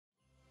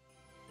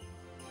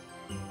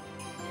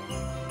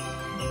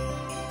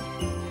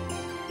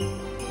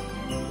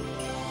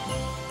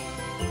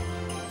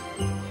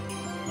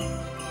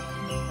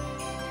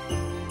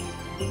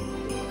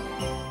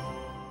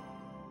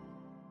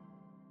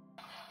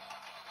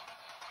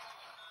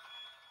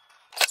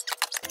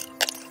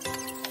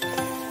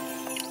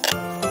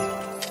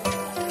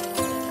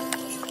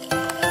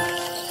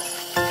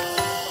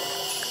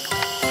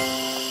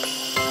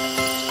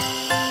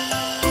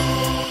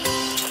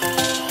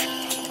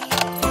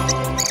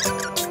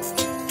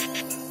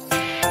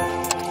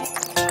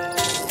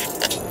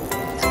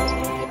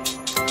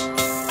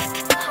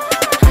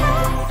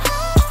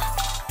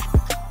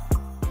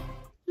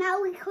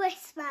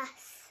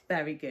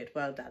good.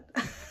 Well done.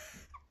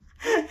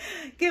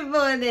 Good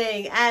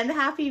morning and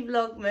happy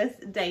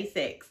Vlogmas day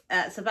 6.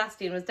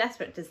 Sebastian was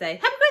desperate to say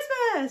Happy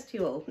Christmas to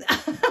you all.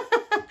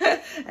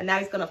 And now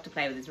he's gone off to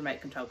play with his remote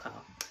control car.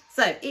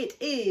 So it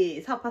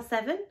is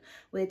 7:30.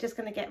 We're just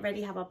going to get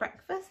ready, have our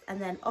breakfast,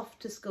 and then off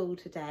to school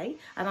today.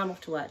 And I'm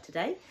off to work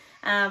today.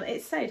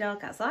 It's so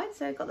dark outside,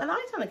 so I've got the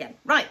light on again.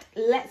 Right,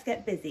 let's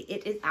get busy.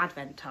 It is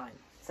Advent time.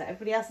 So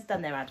everybody else has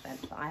done their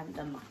Advent, but I haven't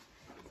done mine.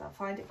 So I'll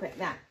find it quick.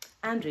 Now,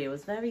 Andrea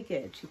was very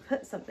good. She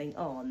put something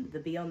on the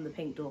Beyond the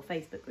Pink Door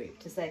Facebook group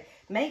to say,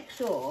 make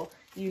sure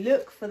you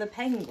look for the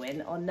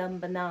penguin on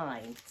number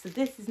 9. So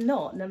this is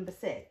not number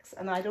 6.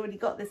 And I'd already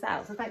got this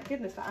out. So thank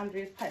goodness for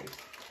Andrea's post.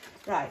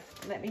 Right,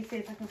 let me see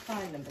if I can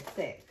find number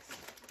 6.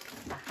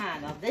 Aha,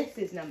 now this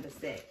is number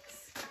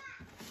 6.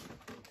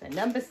 So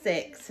number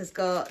 6 has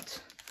got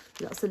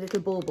lots of little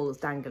baubles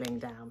dangling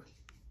down.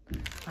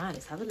 Right,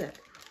 let's have a look.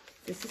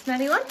 Is this the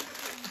smelly one?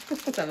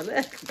 Let's have a look.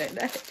 I don't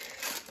know.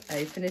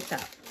 Open it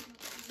up.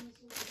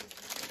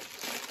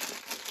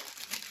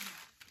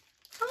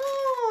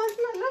 Oh,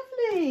 isn't that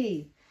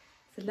lovely?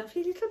 It's a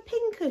lovely little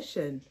pin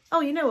cushion.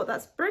 Oh, you know what?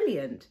 That's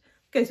brilliant.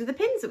 Goes with the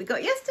pins that we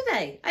got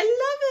yesterday. I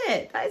love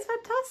it. That is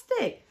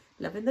fantastic.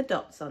 Loving the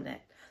dots on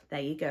it. There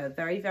you go. A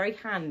very, very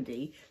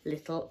handy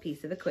little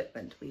piece of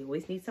equipment. We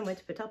always need somewhere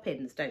to put our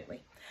pins, don't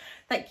we?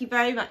 Thank you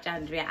very much,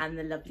 Andrea, and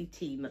the lovely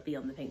team at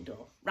Beyond the Pink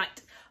Door.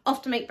 Right,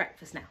 off to make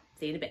breakfast now.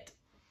 See you in a bit.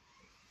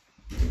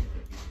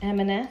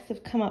 M&S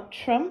have come up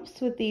trumps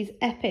with these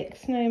epic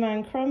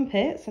snowman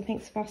crumpets. I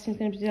think Sebastian's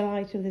going to be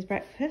delighted with his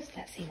breakfast.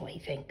 Let's see what he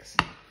thinks.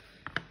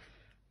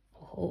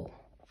 Oh,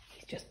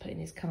 he's just putting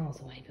his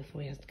cars away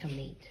before he has to come and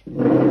eat.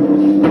 What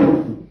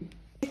do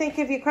you think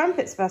of your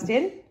crumpets,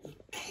 Sebastian?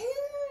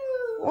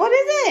 What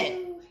is it?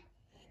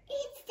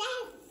 It's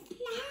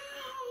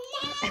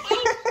I'm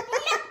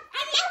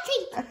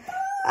melting.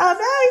 Oh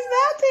no, he's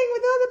melting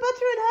with all the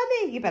butter and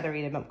honey. You better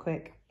eat him up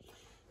quick.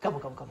 Gobble,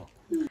 gobble, gobble.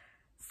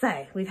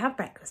 So we've had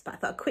breakfast, but I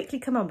thought I'd quickly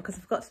come on because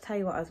I forgot to tell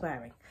you what I was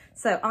wearing.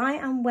 So I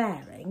am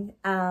wearing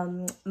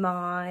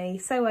my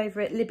Sew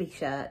Over It Libby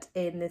shirt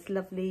in this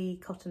lovely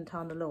cotton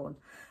Tana lawn.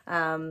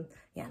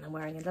 Yeah, and I'm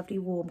wearing a lovely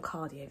warm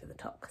cardi over the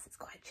top because it's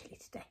quite chilly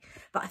today.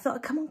 But I thought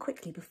I'd come on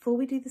quickly before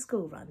we do the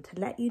school run to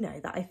let you know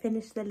that I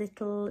finished the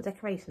little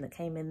decoration that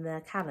came in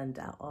the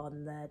calendar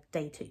on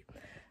day 2.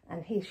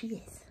 And here she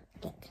is.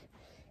 Look,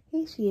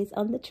 here she is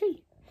on the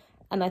tree.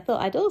 And I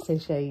thought I'd also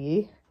show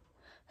you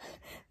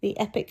the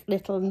epic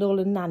little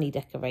Norland Nanny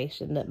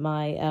decoration that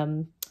my,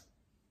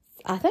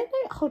 I don't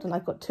know, hold on,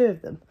 I've got 2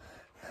 of them.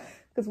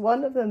 Because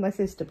one of them my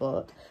sister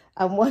bought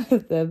and one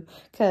of them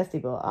Kirsty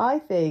bought. I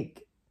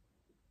think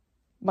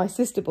my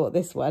sister bought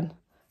this one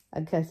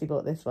and Kirsty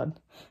bought this one.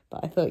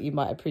 But I thought you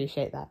might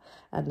appreciate that.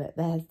 And look,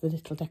 there's the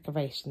little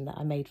decoration that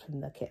I made from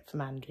the kit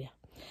from Andrea.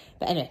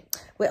 But anyway,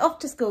 we're off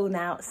to school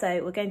now,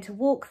 so we're going to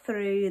walk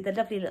through the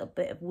lovely little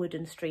bit of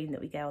wooden stream that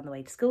we go on the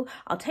way to school.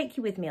 I'll take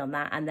you with me on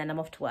that, and then I'm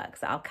off to work,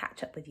 so I'll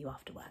catch up with you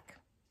after work.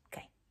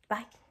 Okay,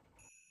 bye.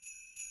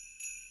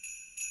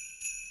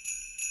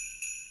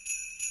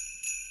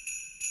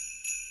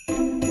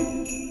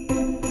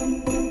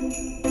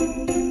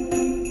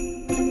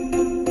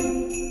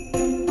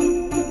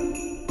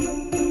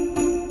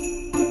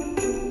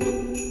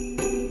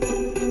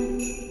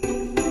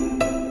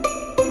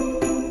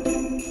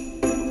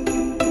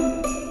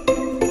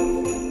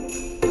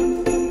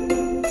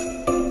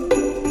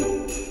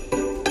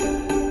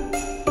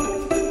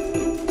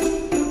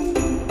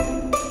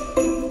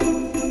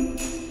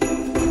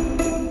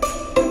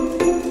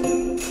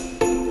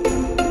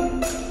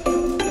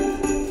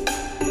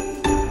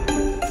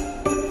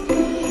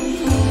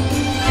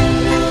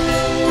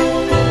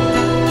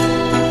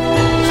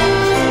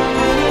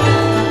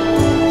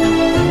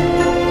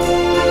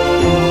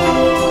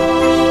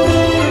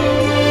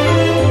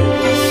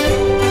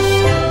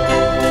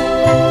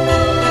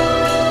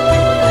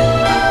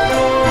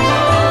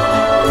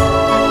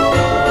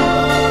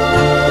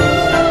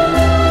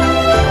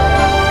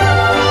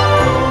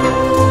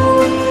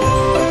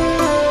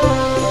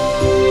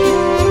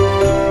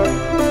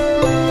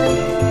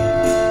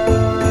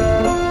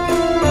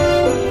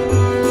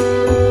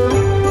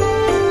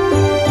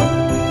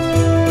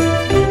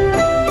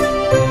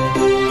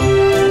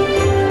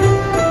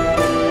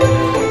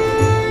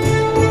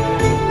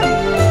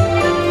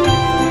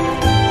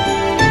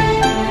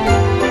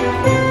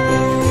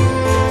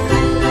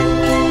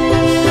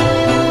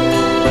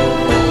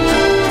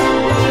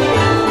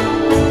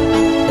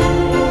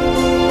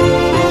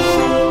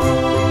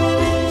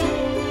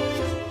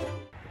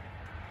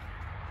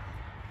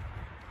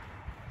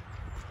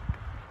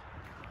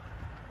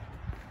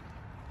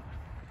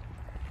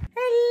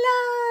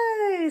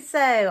 So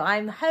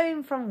I'm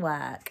home from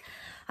work.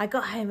 I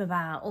got home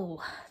about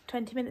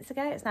 20 minutes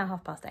ago. It's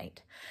now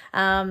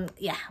 8:30.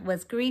 Yeah,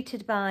 was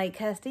greeted by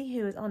Kirsty,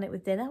 who was on it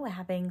with dinner. We're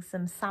having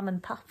some salmon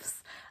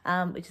puffs,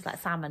 which is like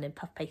salmon and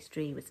puff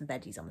pastry with some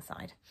veggies on the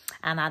side.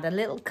 And I had a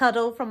little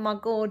cuddle from my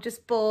gorgeous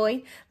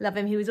boy. Love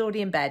him. He was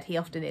already in bed. He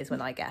often is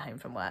when I get home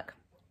from work.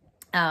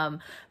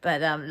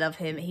 Love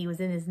him. He was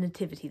in his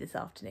nativity this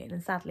afternoon,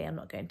 and sadly I'm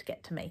not going to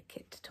get to make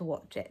it to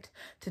watch it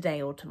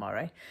today or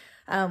tomorrow,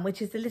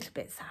 which is a little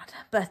bit sad.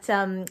 But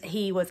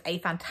he was a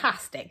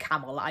fantastic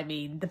camel. I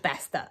mean, the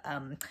best that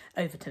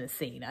Overton has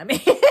seen. I mean,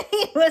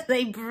 he was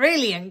a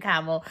brilliant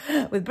camel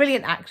with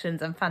brilliant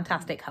actions and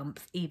fantastic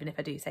humps, even if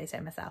I do say so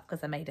myself,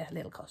 because I made a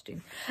little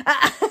costume.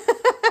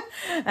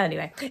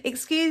 Anyway,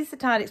 excuse the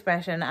tired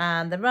expression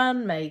and the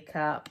run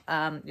makeup.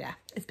 Yeah,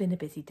 it's been a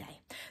busy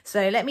day.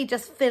 So let me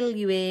just fill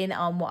you in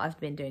on what I've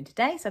been doing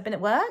today. So I've been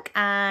at work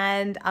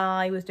and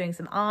I was doing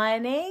some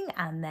ironing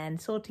and then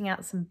sorting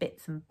out some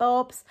bits and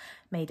bobs.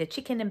 Made a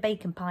chicken and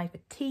bacon pie for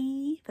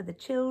tea for the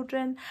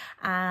children.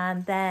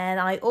 And then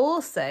I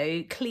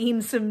also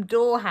cleaned some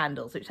door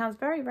handles, which sounds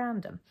very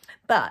random.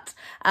 But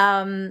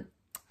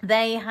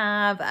they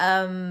have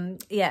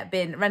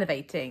been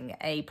renovating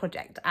a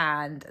project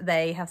and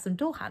they have some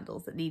door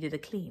handles that needed a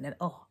clean, and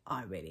oh,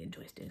 I really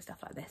enjoy doing stuff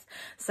like this.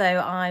 So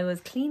I was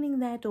cleaning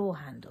their door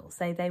handles.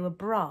 So they were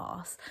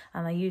brass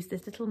and I used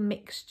this little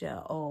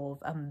mixture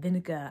of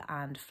vinegar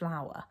and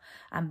flour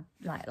and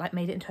like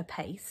made it into a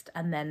paste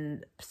and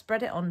then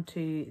spread it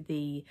onto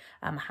the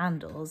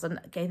handles and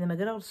gave them a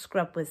good old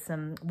scrub with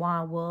some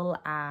wire wool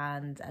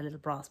and a little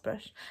brass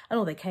brush, and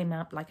all they came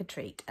out like a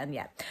treat. And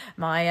yeah,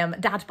 my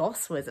dad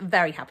boss was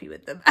very happy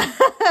with them.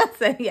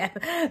 So yeah,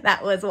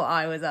 that was what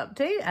I was up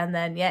to. And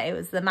then yeah, it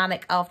was the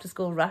manic after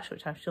school rush,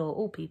 which I'm sure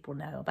all people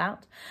know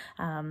about.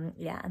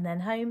 Yeah, and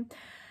then home,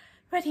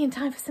 ready in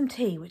time for some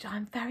tea, which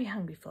I'm very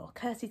hungry for.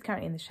 Kirsty's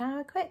currently in the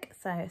shower quick,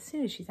 so as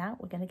soon as she's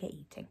out, we're going to get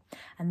eating.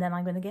 And then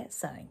I'm going to get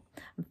sewing.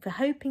 I'm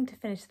hoping to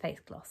finish the face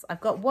gloss.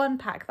 I've got one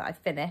pack that I've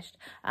finished,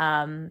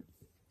 and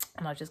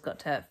I've just got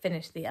to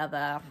finish the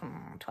other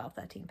 12,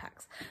 13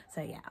 packs.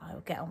 So yeah,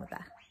 I'll get on with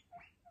that.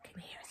 Can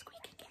you hear a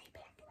squeaky guinea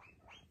pig?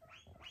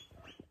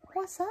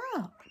 What's up?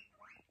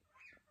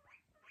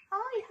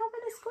 Oh, you're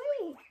having a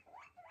squeak.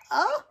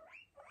 Oh.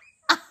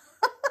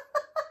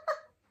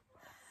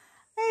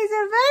 He's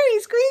a very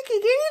squeaky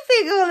guinea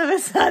pig all of a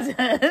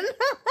sudden.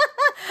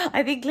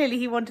 I think clearly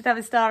he wanted to have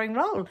a starring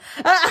role.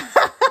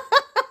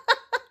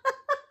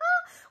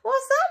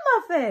 What's that,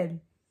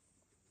 Muffin?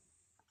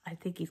 I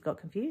think he's got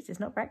confused. It's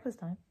not breakfast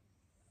time.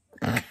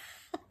 But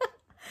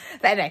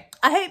anyway,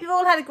 I hope you've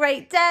all had a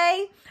great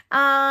day.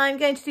 I'm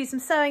going to do some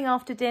sewing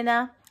after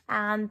dinner.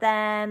 And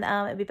then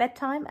it'll be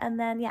bedtime. And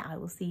then, yeah, I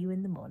will see you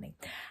in the morning.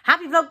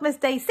 Happy Vlogmas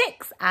Day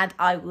 6. And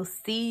I will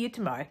see you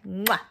tomorrow.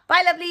 Mwah.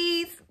 Bye,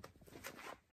 lovelies.